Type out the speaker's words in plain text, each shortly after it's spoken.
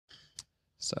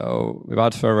So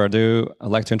without further ado, I'd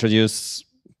like to introduce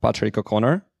Patrick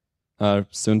O'Connor,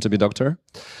 soon-to-be doctor.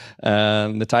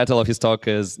 The title of his talk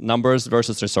is Numbers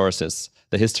versus Resources,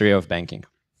 the History of Banking.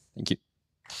 Thank you.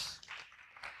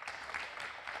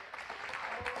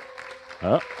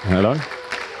 Hello.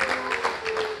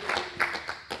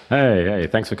 Hey,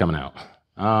 thanks for coming out.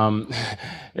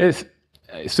 It's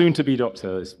soon-to-be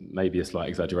doctor is maybe a slight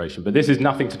exaggeration, but this is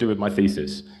nothing to do with my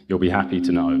thesis. You'll be happy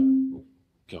to know.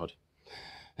 God.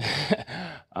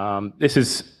 This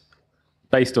is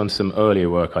based on some earlier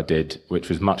work I did, which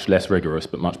was much less rigorous,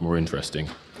 but much more interesting.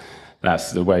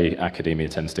 That's the way academia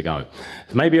tends to go.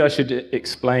 Maybe I should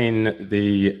explain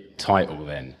the title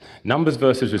then. Numbers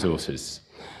versus resources.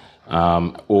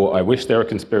 Or I wish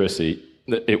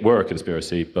it were a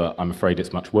conspiracy, but I'm afraid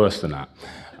it's much worse than that.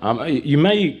 You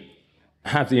may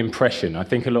have the impression, I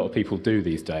think a lot of people do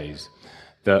these days,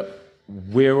 that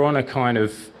we're on a kind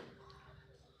of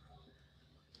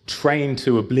train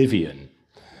to oblivion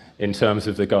in terms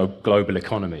of the global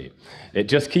economy. It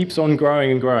just keeps on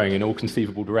growing and growing in all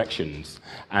conceivable directions,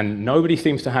 and nobody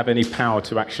seems to have any power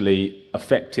to actually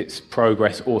affect its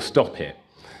progress or stop it.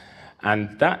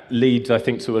 And that leads, I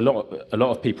think, to a lot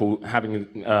of people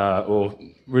having or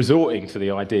resorting to the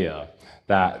idea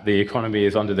that the economy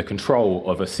is under the control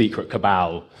of a secret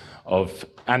cabal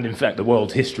and in fact the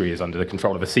world's history is under the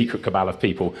control of a secret cabal of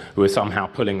people who are somehow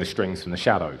pulling the strings from the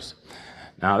shadows.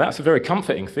 Now that's a very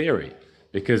comforting theory,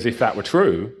 because if that were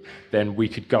true, then we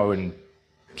could go and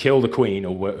kill the Queen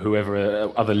or whoever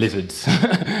other lizards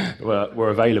were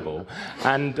available,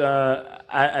 and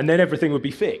then everything would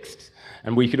be fixed.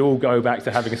 And we could all go back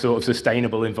to having a sort of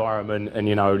sustainable environment and,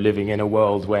 living in a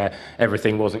world where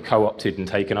everything wasn't co-opted and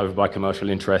taken over by commercial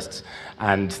interests,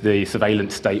 and the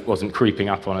surveillance state wasn't creeping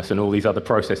up on us, and all these other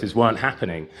processes weren't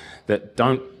happening that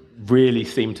don't really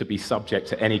seem to be subject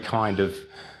to any kind of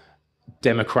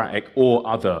democratic or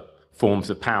other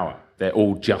forms of power. They're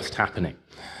all just happening.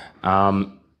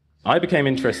 I became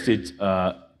interested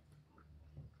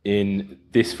in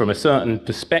this from a certain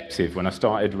perspective when I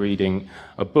started reading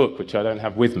a book, which I don't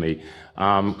have with me,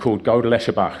 called Gödel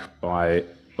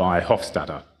by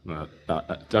Hofstadter. I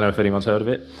don't know if anyone's heard of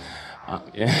it.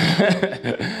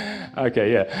 Yeah.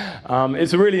 Okay, yeah.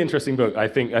 It's a really interesting book. I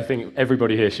think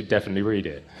everybody here should definitely read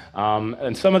it.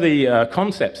 And some of the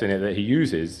concepts in it that he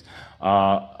uses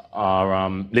are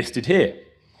listed here.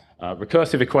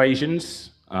 Recursive equations,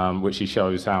 which he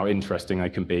shows how interesting they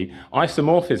can be.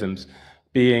 Isomorphisms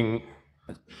being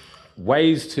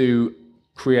ways to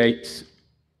create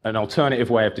an alternative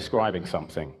way of describing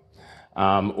something,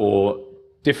 or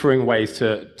differing ways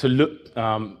to look,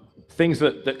 things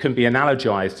that can be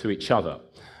analogized to each other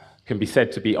can be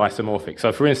said to be isomorphic.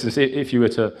 So for instance, if you were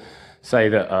to say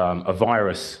that a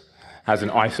virus has an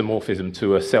isomorphism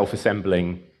to a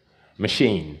self-assembling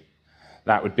machine,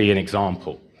 that would be an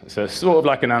example. So it's sort of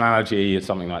like an analogy or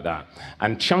something like that.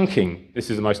 And chunking, this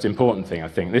is the most important thing, I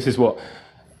think. This is what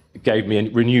gave me a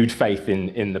renewed faith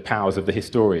in the powers of the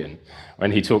historian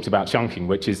when he talked about chunking,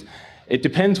 which is, it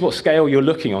depends what scale you're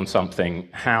looking on something,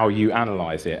 how you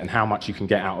analyze it, and how much you can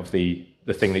get out of the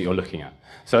thing that you're looking at.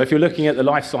 So if you're looking at the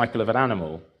life cycle of an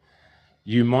animal,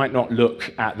 you might not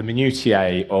look at the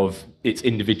minutiae of its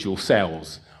individual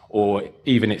cells, or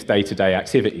even its day-to-day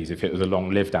activities if it was a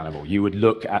long-lived animal. You would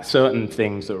look at certain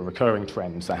things that were recurring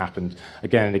trends that happened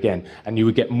again and again, and you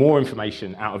would get more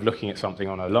information out of looking at something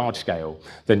on a large scale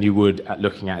than you would at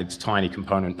looking at its tiny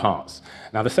component parts.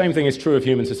 Now, the same thing is true of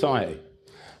human society.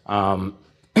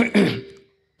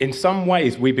 In some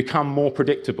ways, we become more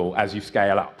predictable as you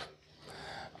scale up.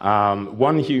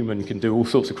 One human can do all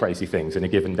sorts of crazy things in a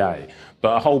given day,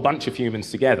 but a whole bunch of humans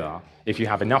together, if you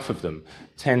have enough of them,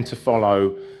 tend to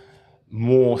follow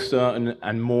more certain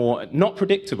and more, not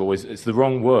predictable is the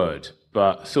wrong word,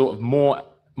 but sort of more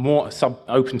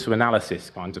open to analysis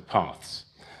kinds of paths.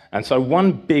 And so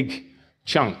one big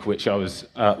chunk which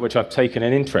I've taken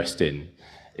an interest in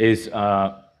is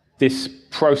this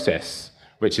process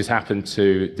which has happened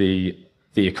to the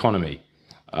economy,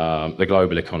 the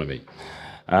global economy.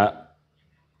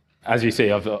 As you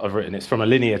see, I've written it's from a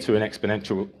linear to an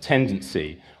exponential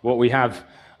tendency. What we have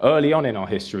early on in our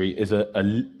history is a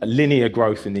linear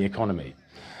growth in the economy.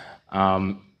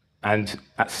 And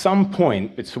at some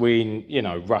point between,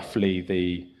 roughly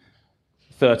the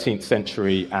 13th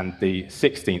century and the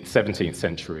 16th, 17th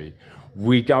century,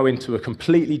 we go into a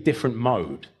completely different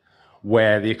mode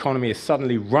where the economy is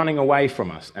suddenly running away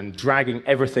from us and dragging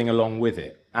everything along with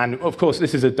it. And of course,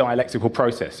 this is a dialectical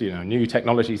process. New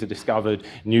technologies are discovered,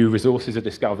 new resources are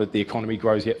discovered, the economy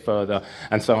grows yet further,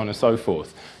 and so on and so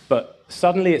forth. But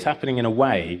suddenly it's happening in a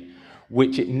way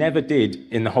which it never did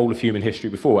in the whole of human history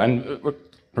before. And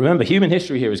Remember, human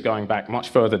history here is going back much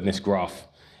further than this graph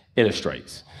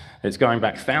illustrates. It's going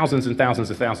back thousands and thousands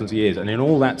and thousands of years, and in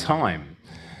all that time,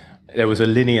 there was a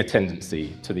linear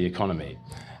tendency to the economy.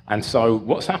 And so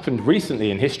what's happened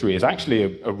recently in history is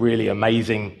actually a really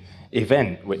amazing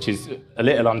event, which is a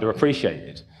little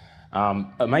underappreciated.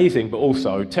 Amazing, but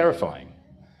also terrifying.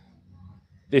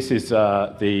 This is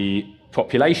the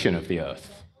population of the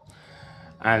Earth.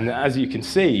 And as you can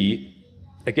see,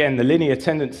 again, the linear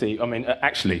tendency, I mean,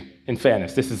 actually, in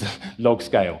fairness, this is a log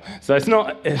scale. So it's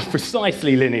not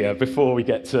precisely linear before we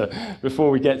get to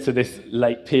this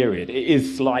late period. It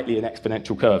is slightly an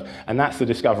exponential curve. And that's the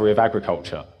discovery of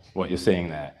agriculture, what you're seeing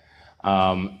there.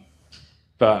 Well,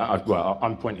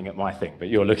 I'm pointing at my thing, but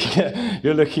you're looking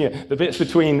at the bits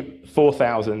between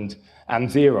 4,000 and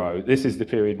 0. This is the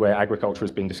period where agriculture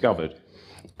has been discovered.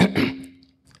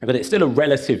 But it's still a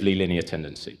relatively linear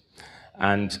tendency.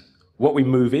 And what we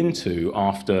move into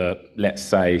after, let's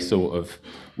say, sort of,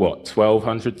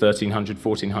 1,200, 1,300,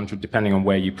 1,400, depending on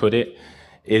where you put it,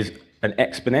 is an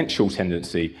exponential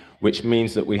tendency, which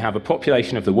means that we have a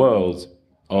population of the world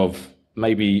of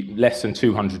maybe less than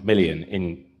 200 million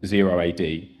in 0 AD.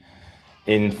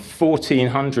 In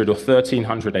 1400 or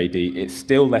 1300 AD, it's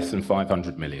still less than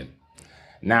 500 million.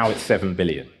 Now it's 7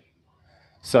 billion.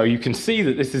 So you can see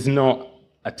that this is not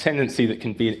a tendency that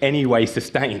can be in any way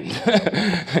sustained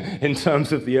in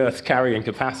terms of the Earth's carrying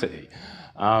capacity.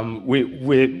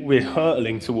 We're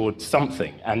hurtling towards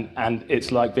something, and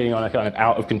it's like being on a kind of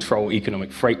out-of-control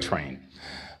economic freight train.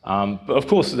 But of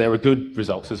course, there are good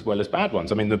results as well as bad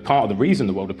ones. I mean, part of the reason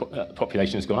the world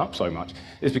population has gone up so much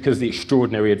is because of the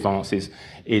extraordinary advances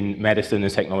in medicine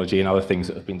and technology and other things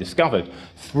that have been discovered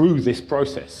through this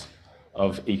process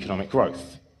of economic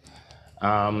growth.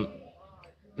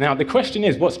 Now, the question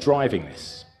is, what's driving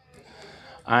this?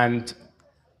 And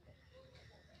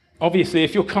obviously,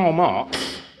 if you're Karl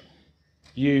Marx,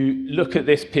 you look at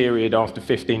this period after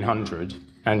 1500,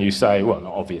 and you say, well,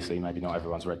 not obviously, maybe not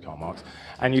everyone's read Karl Marx,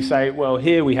 and you say, well,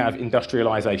 here we have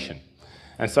industrialization.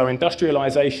 And so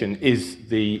industrialization is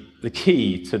the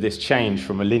key to this change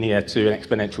from a linear to an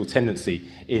exponential tendency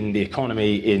in the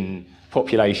economy, in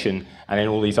population, and in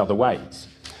all these other ways.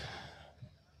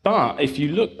 But if you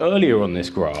look earlier on this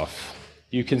graph,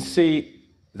 you can see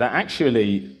that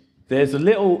actually there's a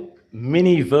little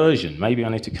mini version. Maybe I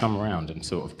need to come around and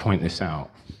sort of point this out.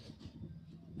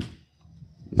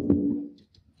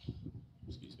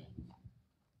 Excuse me.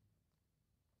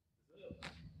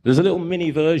 There's a little mini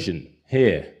version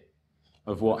here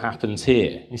of what happens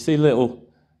here. You see a little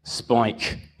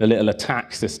spike, a little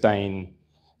attack, sustain,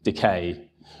 decay,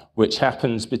 which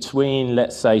happens between,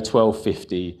 let's say,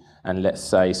 1250 and let's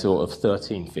say sort of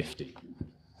 1350.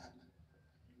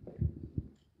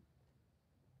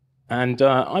 And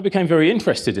I became very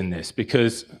interested in this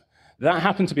because that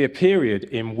happened to be a period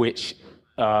in which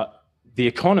the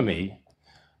economy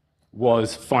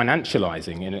was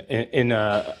financializing in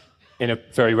a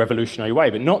very revolutionary way,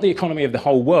 but not the economy of the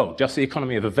whole world, just the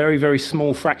economy of a very, very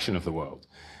small fraction of the world.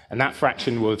 And that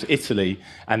fraction was Italy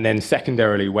and then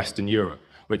secondarily Western Europe,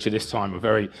 which at this time were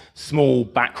very small,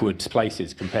 backwards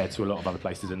places compared to a lot of other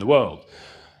places in the world.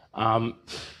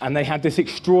 And they had this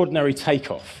extraordinary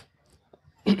takeoff,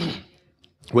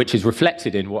 which is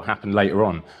reflected in what happened later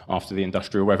on after the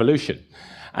Industrial Revolution.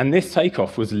 And this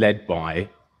takeoff was led by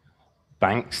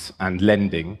banks and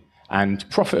lending and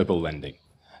profitable lending.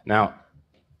 Now,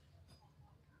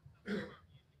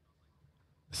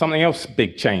 something else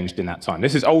big changed in that time.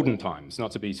 This is olden times,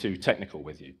 not to be too technical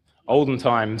with you. Olden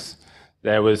times,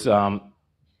 there was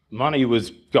money was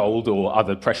gold or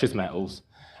other precious metals,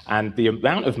 and the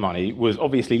amount of money was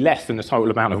obviously less than the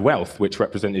total amount of wealth, which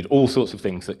represented all sorts of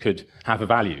things that could have a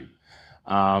value.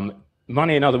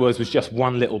 Money, in other words, was just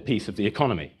one little piece of the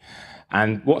economy.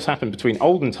 And what's happened between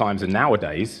olden times and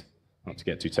nowadays, not to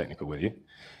get too technical with you,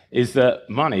 is that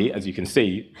money, as you can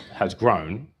see, has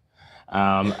grown,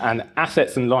 and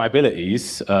assets and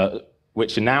liabilities,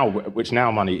 which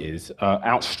now money is,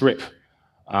 outstrip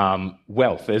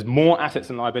wealth. There's more assets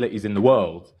and liabilities in the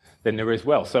world than there is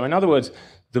wealth. So in other words,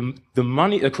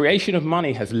 the creation of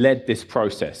money has led this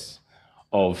process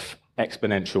of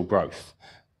exponential growth.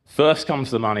 First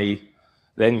comes the money,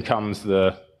 then comes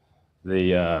well,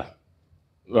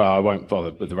 I won't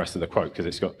bother with the rest of the quote because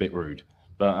it's got a bit rude.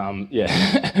 But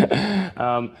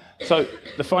yeah. So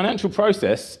the financial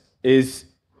process is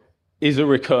a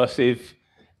recursive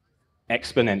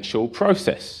exponential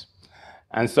process.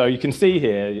 And so you can see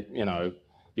here,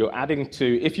 you're adding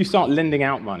to, if you start lending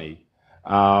out money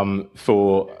to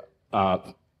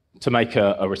make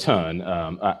a return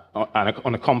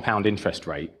on a compound interest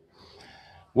rate,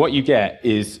 what you get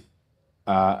is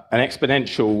an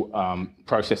exponential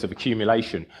process of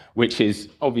accumulation, which is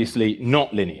obviously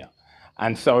not linear.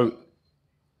 And so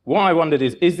what I wondered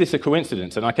is this a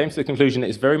coincidence? And I came to the conclusion that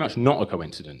it's very much not a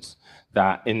coincidence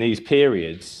that in these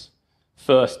periods,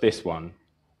 first this one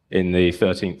in the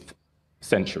 13th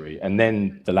century and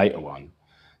then the later one,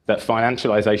 that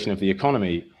financialization of the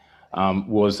economy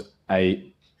was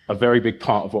a very big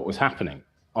part of what was happening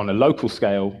on a local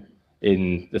scale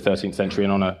in the 13th century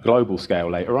and on a global scale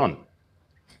later on.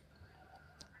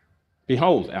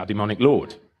 Behold, our demonic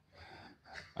lord.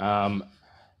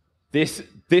 This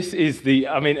is the,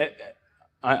 I mean,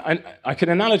 I can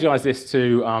analogize this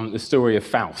to the story of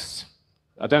Faust.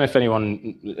 I don't know if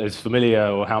anyone is familiar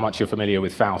or how much you're familiar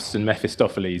with Faust and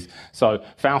Mephistopheles. So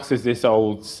Faust is this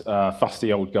old,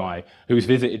 fusty old guy who's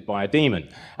visited by a demon.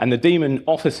 And the demon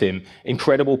offers him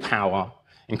incredible power,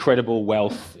 incredible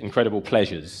wealth, incredible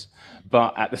pleasures.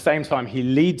 But at the same time, he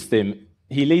leads him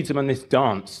on this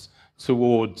dance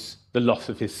towards the loss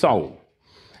of his soul.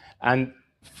 And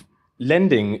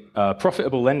lending,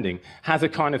 profitable lending, has a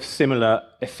kind of similar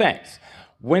effect.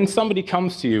 When somebody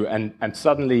comes to you and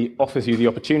suddenly offers you the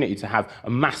opportunity to have a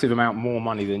massive amount more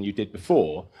money than you did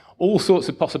before, all sorts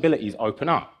of possibilities open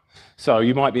up. So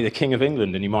you might be the King of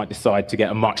England and you might decide to get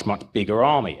a much, much bigger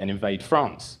army and invade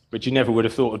France, which you never would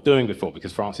have thought of doing before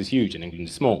because France is huge and England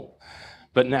is small.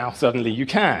 But now suddenly you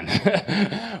can.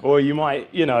 Or you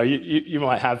might, you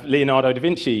might have Leonardo da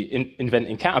Vinci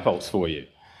inventing catapults for you,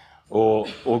 or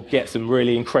get some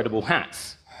really incredible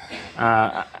hats.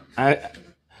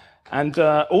 And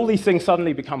all these things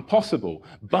suddenly become possible.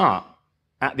 But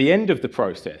at the end of the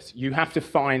process, you have to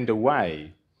find a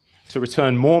way to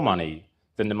return more money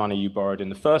than the money you borrowed in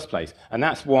the first place. And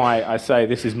that's why I say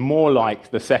this is more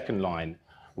like the second line,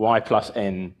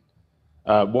 yn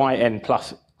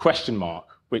plus question mark,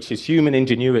 which is human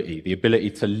ingenuity, the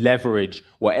ability to leverage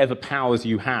whatever powers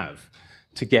you have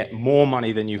to get more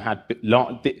money than you had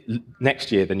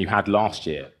next year than you had last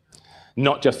year.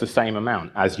 Not just the same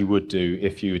amount as you would do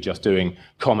if you were just doing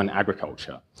common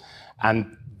agriculture.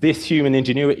 And this human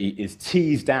ingenuity is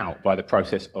teased out by the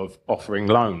process of offering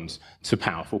loans to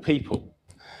powerful people.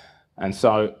 And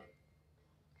so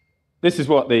this is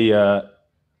what a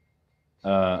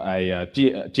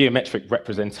geometric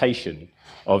representation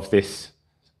of this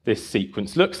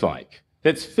sequence looks like.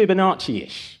 It's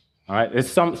Fibonacci-ish. All right?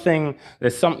 There's something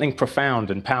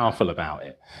profound and powerful about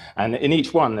it. And in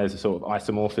each one, there's a sort of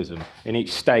isomorphism. In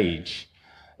each stage,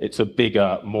 it's a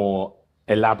bigger, more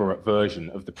elaborate version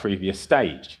of the previous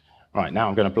stage. Right, now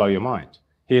I'm going to blow your mind.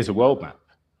 Here's a world map.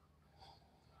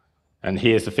 And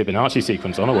here's the Fibonacci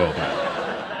sequence on a world map.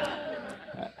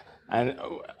 And,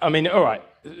 I mean, all right,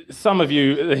 some of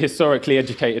you, the historically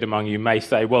educated among you, may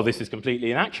say, well, this is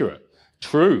completely inaccurate.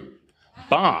 True.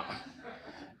 But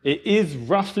it is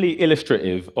roughly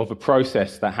illustrative of a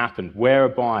process that happened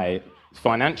whereby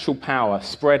financial power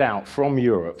spread out from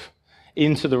Europe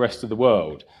into the rest of the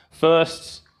world.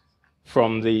 First,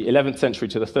 from the 11th century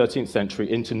to the 13th century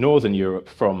into Northern Europe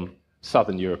from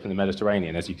Southern Europe and the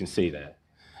Mediterranean, as you can see there.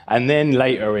 And then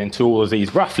later into all of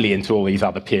these, roughly into all these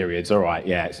other periods. All right,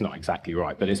 yeah, it's not exactly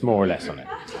right, but it's more or less on it.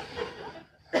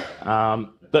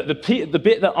 But the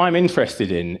bit that I'm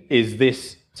interested in is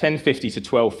this 1050 to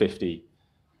 1250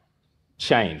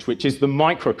 change, which is the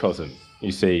microcosm,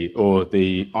 you see, or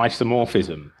the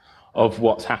isomorphism of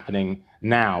what's happening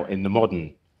now in the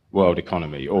modern world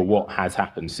economy, or what has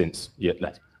happened since,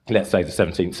 let's say, the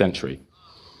 17th century.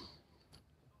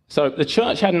 So the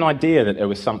church had an idea that there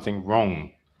was something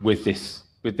wrong with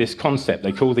this concept.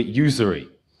 They called it usury.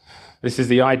 This is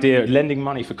the idea of lending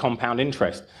money for compound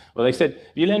interest. Well, they said,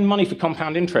 if you lend money for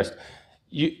compound interest,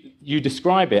 you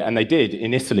describe it, and they did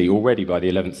in Italy already by the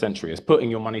 11th century, as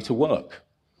putting your money to work.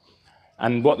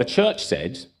 And what the church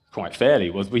said, quite fairly,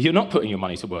 was, well, you're not putting your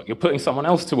money to work, you're putting someone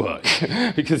else to work,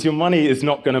 because your money is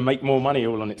not going to make more money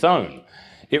all on its own.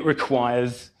 It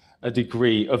requires a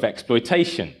degree of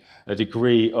exploitation, a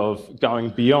degree of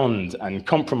going beyond and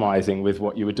compromising with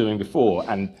what you were doing before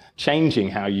and changing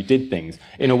how you did things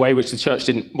in a way which the church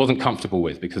wasn't comfortable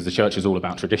with, because the church is all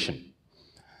about tradition.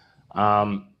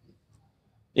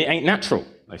 It ain't natural,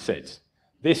 they said.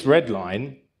 This red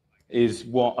line is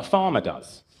what a farmer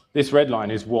does. This red line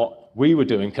is what we were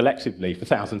doing collectively for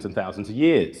thousands and thousands of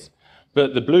years.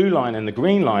 But the blue line and the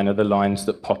green line are the lines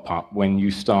that pop up when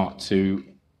you start to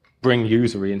bring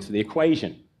usury into the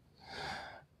equation.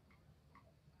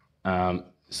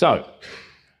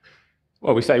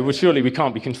 Well, we say, well, surely we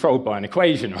can't be controlled by an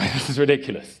equation, right? This is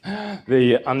ridiculous.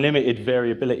 The unlimited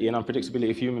variability and unpredictability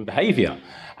of human behavior,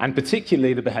 and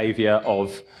particularly the behavior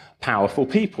of powerful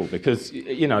people, because,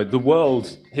 the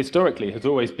world historically has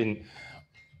always been,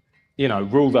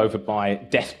 ruled over by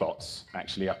despots,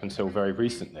 actually, up until very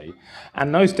recently.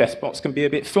 And those despots can be a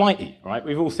bit flighty, right?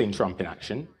 We've all seen Trump in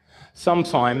action.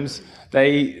 Sometimes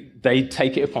they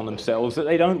take it upon themselves that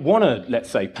they don't want to, let's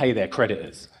say, pay their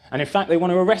creditors. And in fact, they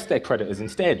want to arrest their creditors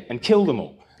instead and kill them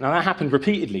all. Now, that happened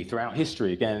repeatedly throughout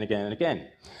history, again and again and again.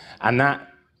 And that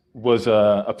was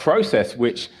a process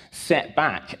which set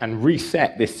back and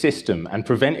reset this system and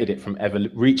prevented it from ever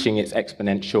reaching its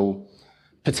exponential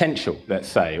potential, let's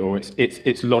say, or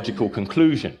its logical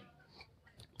conclusion.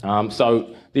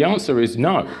 So the answer is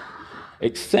no,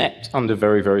 except under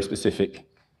very, very specific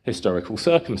historical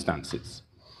circumstances.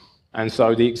 And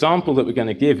so the example that we're going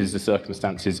to give is the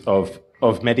circumstances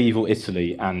of medieval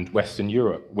Italy and Western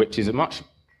Europe, which is a much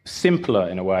simpler,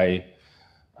 in a way,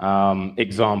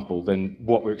 example than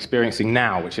what we're experiencing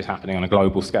now, which is happening on a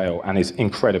global scale and is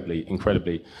incredibly,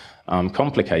 incredibly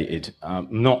complicated,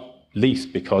 not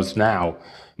least because now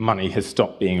money has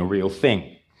stopped being a real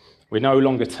thing. We're no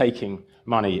longer taking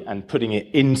money and putting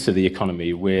it into the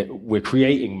economy. We're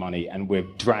creating money and we're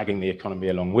dragging the economy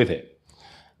along with it.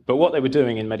 But what they were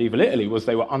doing in medieval Italy was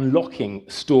they were unlocking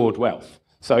stored wealth.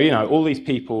 So, all these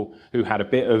people who had a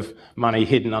bit of money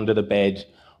hidden under the bed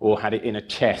or had it in a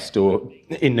chest or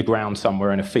in the ground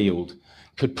somewhere in a field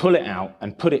could pull it out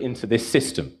and put it into this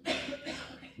system,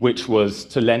 which was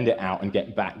to lend it out and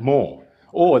get back more.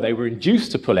 Or they were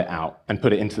induced to pull it out and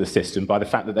put it into the system by the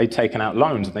fact that they'd taken out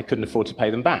loans and they couldn't afford to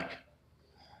pay them back.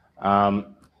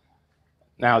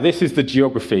 Now, this is the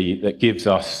geography that gives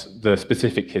us the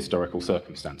specific historical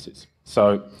circumstances.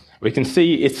 So we can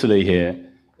see Italy here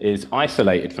is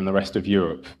isolated from the rest of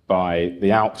Europe by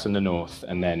the Alps in the north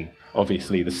and then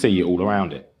obviously the sea all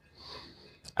around it.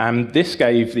 And this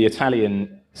gave the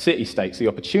Italian city-states the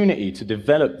opportunity to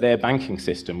develop their banking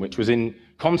system, which was in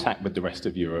contact with the rest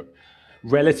of Europe,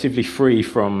 relatively free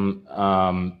from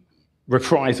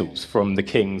reprisals from the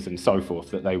kings and so forth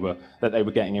that they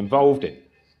were getting involved in.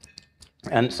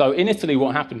 And so in Italy,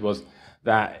 what happened was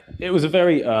that it was a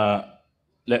very,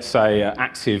 let's say,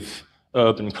 active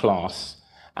urban class,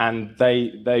 and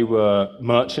they were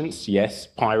merchants, yes,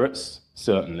 pirates,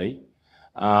 certainly,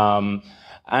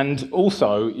 and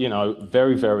also,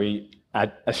 very, very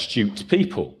astute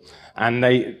people. And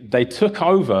they took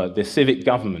over the civic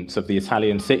governments of the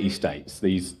Italian city-states,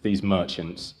 these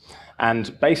merchants,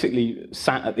 and basically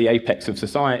sat at the apex of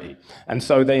society. And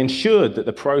so they ensured that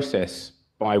the process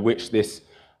by which this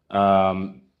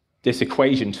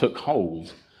equation took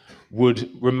hold would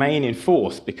remain in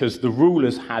force because the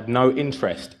rulers had no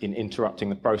interest in interrupting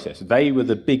the process. They were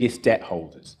the biggest debt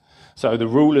holders. So the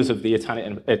rulers of the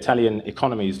Italian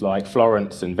economies like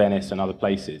Florence and Venice and other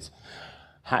places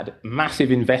had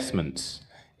massive investments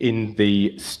in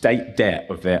the state debt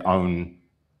of their own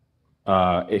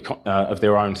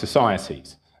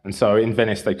societies. And so in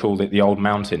Venice they called it the Old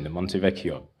Mountain, the Monte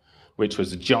Vecchio, which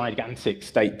was a gigantic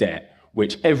state debt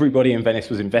which everybody in Venice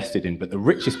was invested in, but the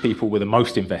richest people were the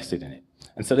most invested in it.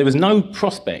 And so there was no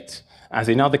prospect, as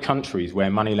in other countries where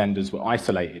moneylenders were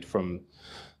isolated from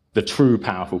the true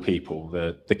powerful people,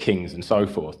 the kings and so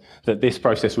forth, that this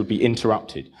process would be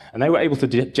interrupted. And they were able to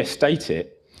gestate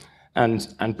it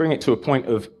and bring it to a point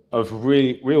of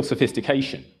real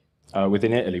sophistication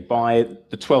within Italy by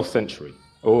the 12th century,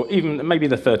 or even maybe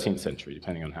the 13th century,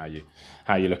 depending on how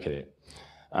you look at it.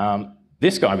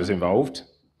 This guy was involved.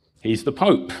 He's the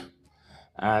Pope.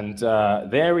 And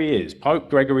there he is, Pope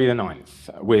Gregory IX,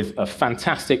 with a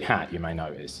fantastic hat, you may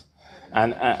notice,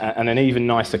 and an even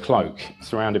nicer cloak,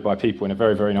 surrounded by people in a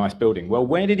very, very nice building. Well,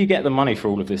 where did he get the money for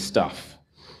all of this stuff?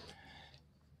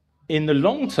 In the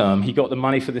long term, he got the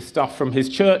money for this stuff from his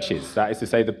churches. That is to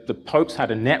say, the popes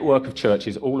had a network of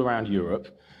churches all around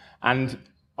Europe, and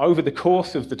over the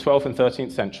course of the 12th and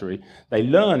 13th century, they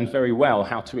learned very well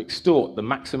how to extort the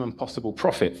maximum possible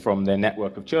profit from their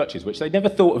network of churches, which they never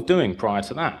thought of doing prior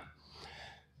to that.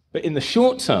 But in the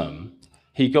short term,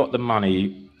 he got the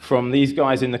money from these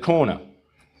guys in the corner.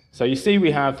 So you see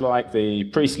we have like the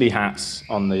priestly hats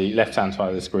on the left-hand side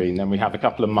of the screen, then we have a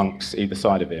couple of monks either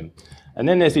side of him. And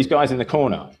then there's these guys in the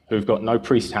corner who've got no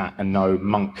priest hat and no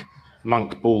monk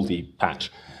baldy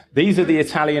patch. These are the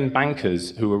Italian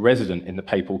bankers who were resident in the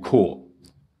papal court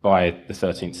by the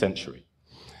 13th century.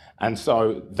 And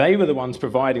so they were the ones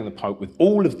providing the Pope with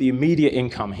all of the immediate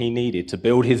income he needed to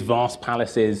build his vast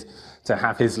palaces, to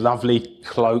have his lovely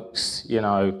cloaks,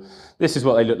 This is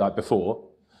what they looked like before.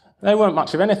 They weren't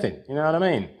much of anything, you know what I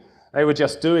mean? They were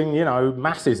just doing,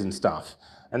 masses and stuff.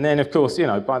 And then, of course,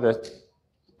 by the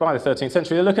 13th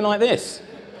century, they're looking like this,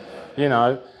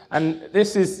 And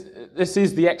this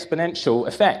is the exponential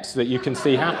effects that you can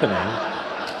see happening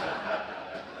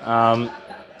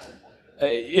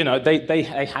they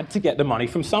had to get the money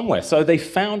from somewhere. So they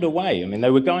found a way. I mean, they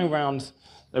were going around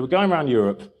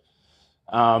Europe,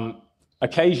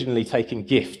 occasionally taking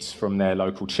gifts from their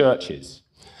local churches.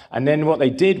 And then what they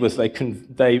did was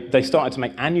they started to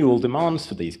make annual demands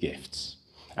for these gifts.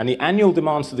 And the annual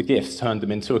demands for the gifts turned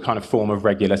them into a kind of form of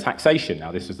regular taxation.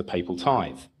 Now, this was the papal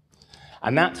tithe.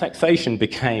 And that taxation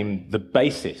became the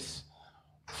basis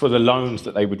for the loans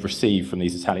that they would receive from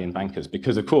these Italian bankers.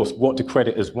 Because, of course, what do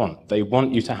creditors want? They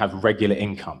want you to have regular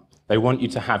income. They want you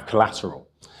to have collateral.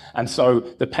 And so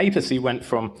the papacy went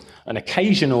from an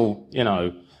occasional,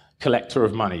 collector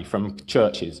of money from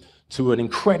churches to an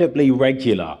incredibly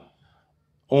regular,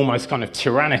 almost kind of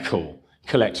tyrannical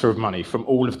collector of money from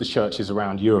all of the churches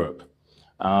around Europe,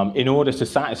 in order to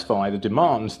satisfy the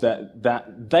demands that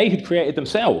they had created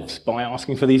themselves by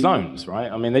asking for these loans,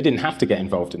 right? I mean, they didn't have to get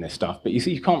involved in this stuff, but you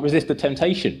see, you can't resist the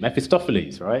temptation,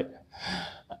 Mephistopheles, right?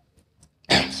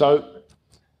 So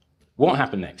what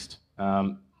happened next?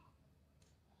 The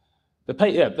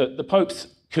popes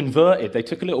converted. They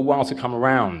took a little while to come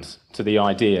around to the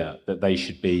idea that they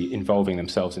should be involving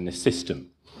themselves in this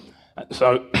system.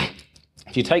 So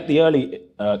if you take the early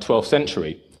 12th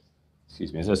century,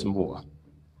 excuse me, is there some water?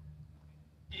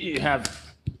 You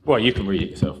have, well, you can read it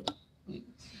yourself.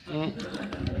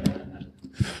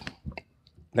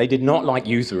 They did not like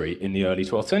usury in the early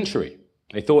 12th century.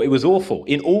 They thought it was awful,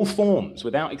 in all forms,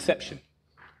 without exception.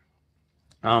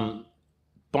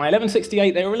 By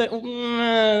 1168, they were a little,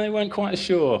 they weren't quite as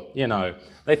sure,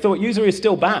 They thought usury is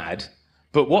still bad,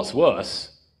 but what's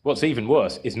even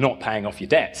worse, is not paying off your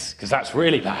debts, because that's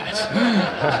really bad.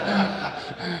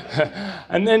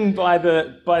 And then by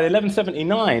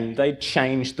 1179, they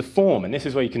changed the form, and this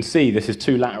is where you can see this is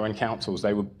two Lateran councils.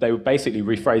 They were basically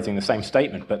rephrasing the same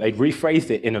statement, but they'd rephrased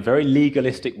it in a very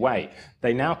legalistic way.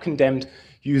 They now condemned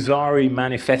usari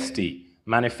manifesti,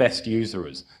 manifest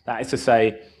usurers. That is to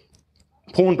say,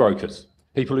 pawnbrokers,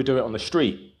 people who do it on the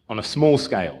street, on a small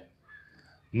scale,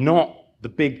 not the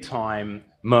big-time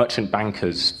merchant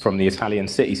bankers from the Italian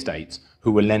city-states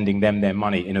who were lending them their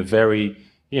money in a very,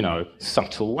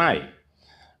 subtle way.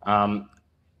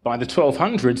 By the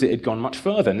 1200s, it had gone much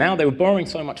further. Now they were borrowing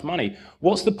so much money.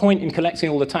 What's the point in collecting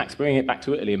all the tax, bringing it back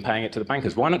to Italy and paying it to the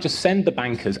bankers? Why not just send the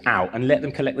bankers out and let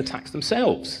them collect the tax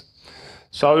themselves?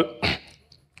 So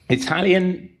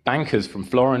Italian bankers from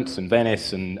Florence and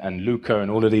Venice and Lucca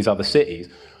and all of these other cities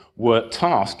were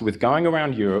tasked with going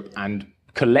around Europe and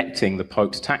collecting the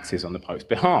Pope's taxes on the Pope's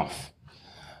behalf.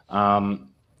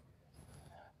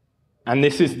 And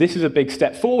this is a big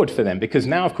step forward for them, because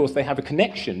now, of course, they have a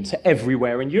connection to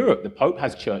everywhere in Europe. The Pope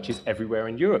has churches everywhere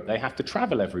in Europe. They have to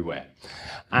travel everywhere.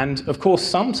 And, of course,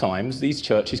 sometimes these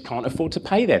churches can't afford to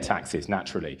pay their taxes,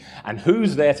 naturally. And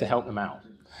who's there to help them out?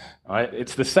 Right?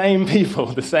 It's the same people,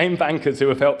 the same bankers who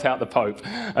have helped out the Pope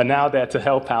are now there to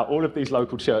help out all of these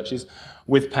local churches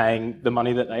with paying the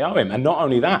money that they owe him. And not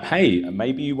only that, hey,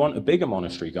 maybe you want a bigger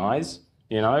monastery, guys.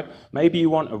 Maybe you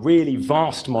want a really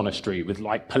vast monastery with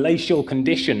like palatial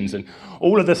conditions and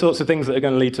all of the sorts of things that are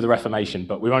going to lead to the Reformation,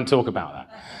 but we won't talk about that.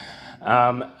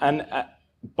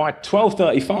 By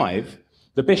 1235,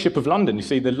 the Bishop of London, you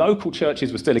see, the local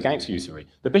churches were still against usury.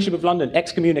 The Bishop of London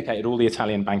excommunicated all the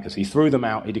Italian bankers. He threw them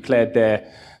out. He declared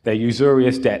their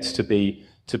usurious debts to be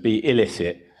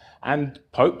illicit. And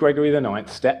Pope Gregory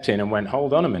IX stepped in and went,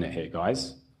 hold on a minute here,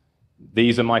 guys.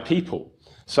 These are my people.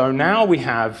 So now we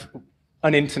have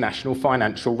an international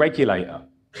financial regulator.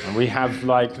 And we have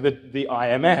like the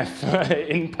IMF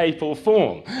in papal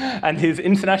form. And his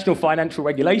international financial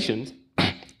regulations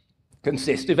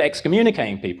consist of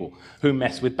excommunicating people who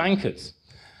mess with bankers.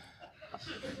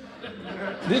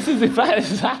 This is, in fact, this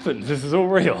has happened. This is all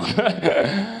real.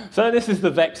 So this is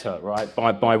the vector, right,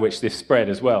 by which this spread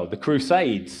as well. The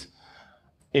Crusades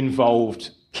involved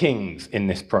kings in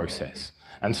this process.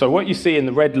 And so what you see in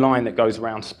the red line that goes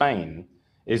around Spain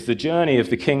is the journey of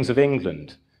the kings of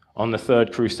England on the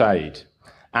Third Crusade.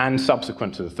 And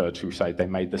subsequent to the Third Crusade, they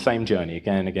made the same journey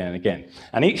again and again and again.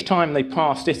 And each time they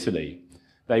passed Italy,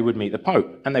 they would meet the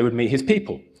Pope, and they would meet his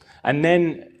people. And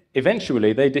then,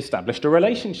 eventually, they'd established a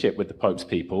relationship with the Pope's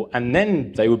people, and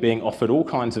then they were being offered all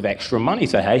kinds of extra money.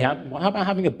 So, hey, how about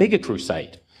having a bigger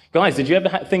crusade? Guys, did you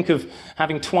ever think of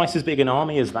having twice as big an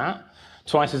army as that?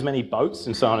 Twice as many boats,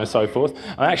 and so on and so forth?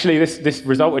 And actually, this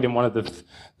resulted in one of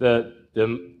the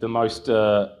most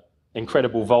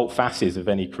incredible volte-faces of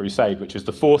any crusade, which was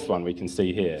the fourth one we can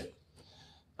see here.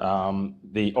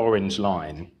 The orange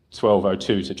line,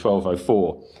 1202 to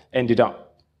 1204, ended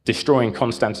up destroying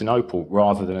Constantinople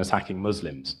rather than attacking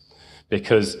Muslims,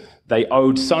 because they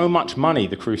owed so much money,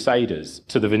 the Crusaders,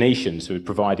 to the Venetians who had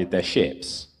provided their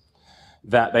ships,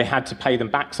 that they had to pay them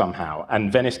back somehow.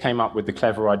 And Venice came up with the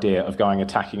clever idea of going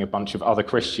attacking a bunch of other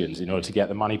Christians in order to get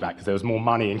the money back, because there was more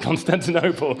money in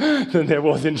Constantinople than there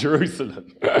was in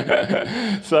Jerusalem.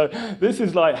 So this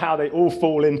is like how they all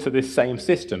fall into this same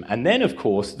system. And then, of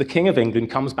course, the King of England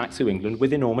comes back to England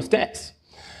with enormous debts.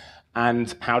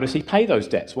 And how does he pay those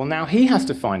debts? Well, now he has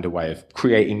to find a way of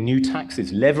creating new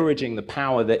taxes, leveraging the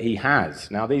power that he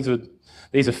has. Now, these are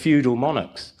feudal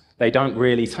monarchs. They don't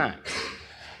really tax.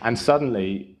 And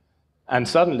suddenly,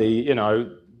 you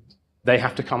know, they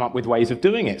have to come up with ways of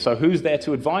doing it. So who's there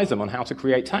to advise them on how to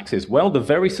create taxes? Well, the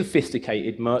very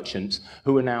sophisticated merchants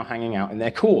who are now hanging out in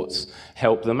their courts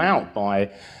help them out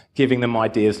by giving them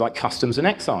ideas like customs and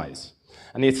excise.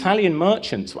 And the Italian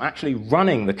merchants were actually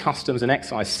running the customs and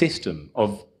excise system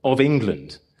of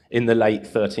England in the late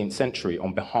 13th century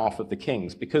on behalf of the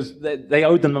kings, because they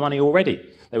owed them the money already.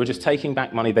 They were just taking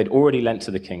back money they'd already lent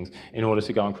to the kings in order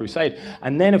to go on crusade.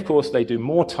 And then, of course, they do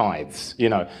more tithes. You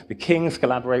know, the kings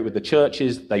collaborate with the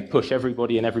churches. They push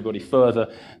everybody and everybody further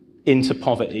into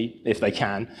poverty, if they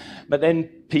can. But then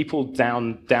people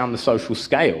down the social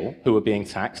scale who are being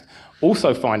taxed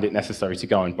also find it necessary to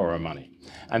go and borrow money.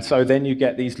 And so then you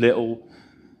get these little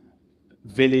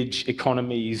village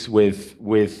economies with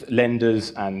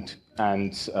lenders and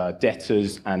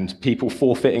debtors and people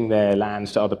forfeiting their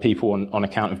lands to other people on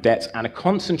account of debts, and a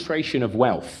concentration of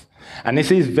wealth. And this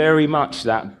is very much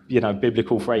that, you know,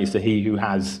 biblical phrase, to he who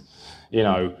has, you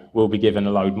know, will be given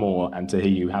a load more, and to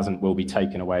he who hasn't will be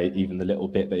taken away even the little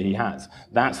bit that he has.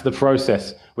 That's the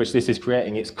process which this is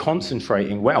creating. It's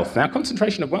concentrating wealth. Now,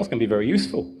 concentration of wealth can be very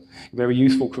useful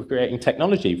for creating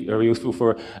technology, very useful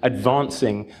for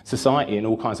advancing society in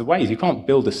all kinds of ways. You can't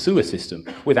build a sewer system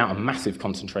without a massive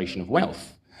concentration of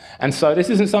wealth. And so this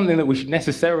isn't something that we should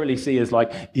necessarily see as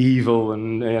like evil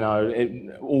and, you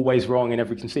know, always wrong in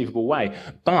every conceivable way.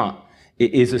 But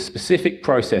it is a specific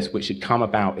process which should come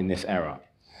about in this era.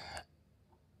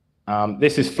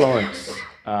 This is Florence.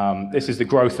 This is the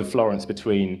growth of Florence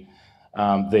between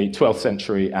the 12th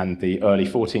century and the early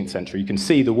 14th century. You can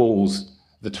see the walls,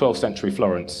 the 12th century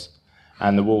Florence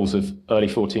and the walls of early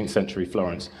 14th century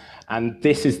Florence. And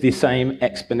this is the same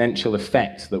exponential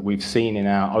effect that we've seen in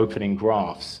our opening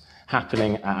graphs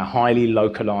happening at a highly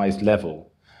localized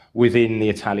level within the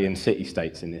Italian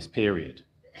city-states in this period.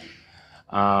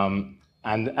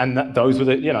 Those were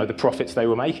the profits they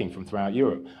were making from throughout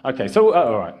Europe. Okay, so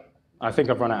all right. I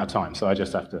think I've run out of time, so I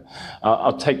just have to...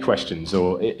 I'll take questions,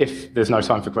 or if there's no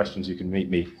time for questions, you can meet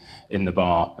me in the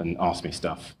bar and ask me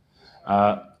stuff.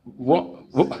 What?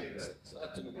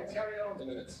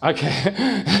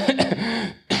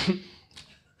 Okay.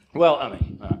 Well, I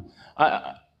mean,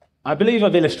 I believe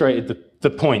I've illustrated the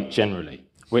point generally,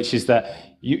 which is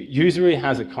that usury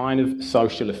has a kind of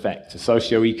social effect, a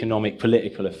socio-economic,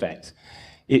 political effect.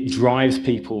 It drives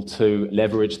people to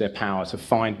leverage their power, to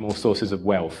find more sources of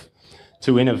wealth,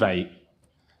 to innovate,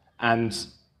 and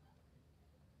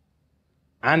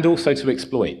also to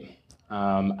exploit.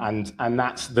 And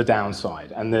that's the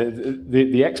downside. And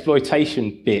the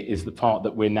exploitation bit is the part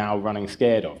that we're now running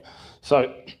scared of.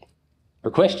 So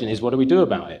the question is, what do we do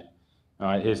about it? All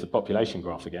right, here's the population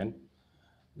graph again.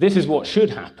 This is what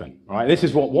should happen, right? This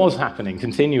is what was happening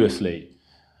continuously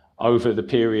over the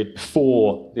period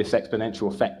before this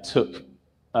exponential effect took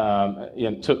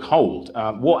hold.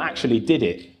 What actually did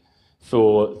it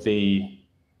for the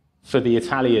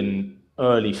Italian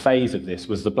early phase of this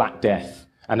was the Black Death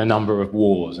and a number of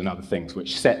wars and other things,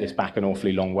 which set this back an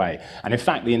awfully long way. And in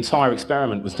fact, the entire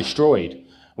experiment was destroyed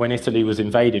when Italy was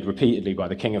invaded repeatedly by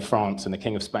the King of France and the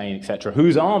King of Spain, etc.,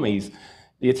 whose armies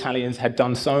the Italians had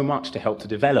done so much to help to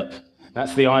develop.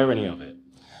 That's the irony of it.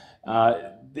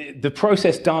 The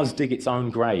process does dig its own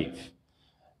grave.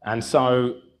 And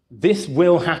so this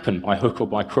will happen by hook or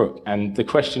by crook. And the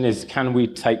question is, can we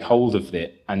take hold of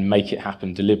it and make it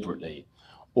happen deliberately?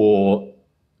 Or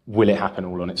will it happen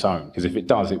all on its own? Because if it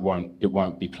does, it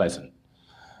won't be pleasant.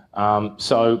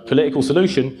 So political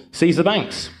solution, seize the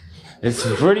banks. It's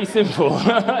pretty simple.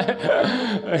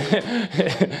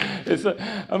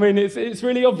 It's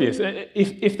really obvious.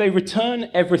 If they return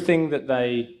everything that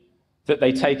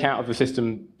they take out of the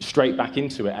system straight back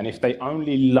into it, and if they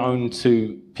only loan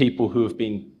to people who have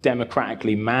been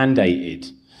democratically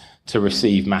mandated to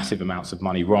receive massive amounts of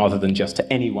money rather than just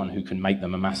to anyone who can make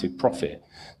them a massive profit,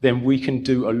 then we can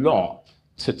do a lot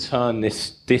to turn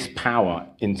this power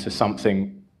into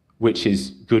something which is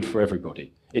good for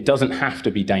everybody. It doesn't have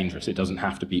to be dangerous, it doesn't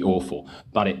have to be awful,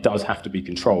 but it does have to be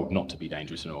controlled not to be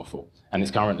dangerous and awful, and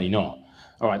it's currently not.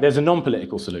 All right, there's a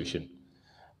non-political solution.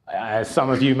 Some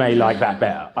of you may like that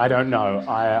better. I don't know.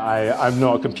 I'm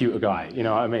not a computer guy, you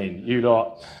know what I mean? You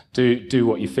lot do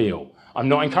what you feel. I'm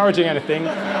not encouraging anything.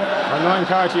 I'm not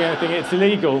encouraging anything. It's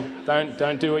illegal.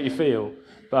 Don't do what you feel.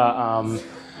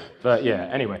 But yeah.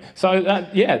 Anyway, so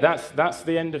that's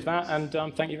the end of that.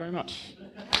 And thank you very much.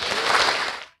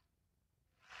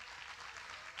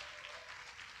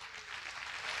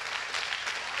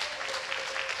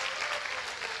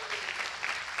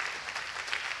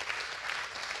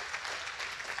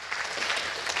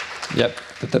 Yep.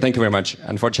 Thank you very much.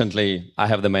 Unfortunately, I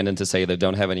have the mandate to say they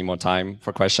don't have any more time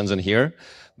for questions in here,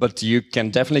 but you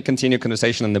can definitely continue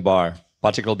conversation in the bar.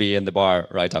 Patrick will be in the bar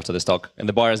right after this talk, and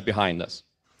the bar is behind us.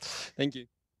 Thank you.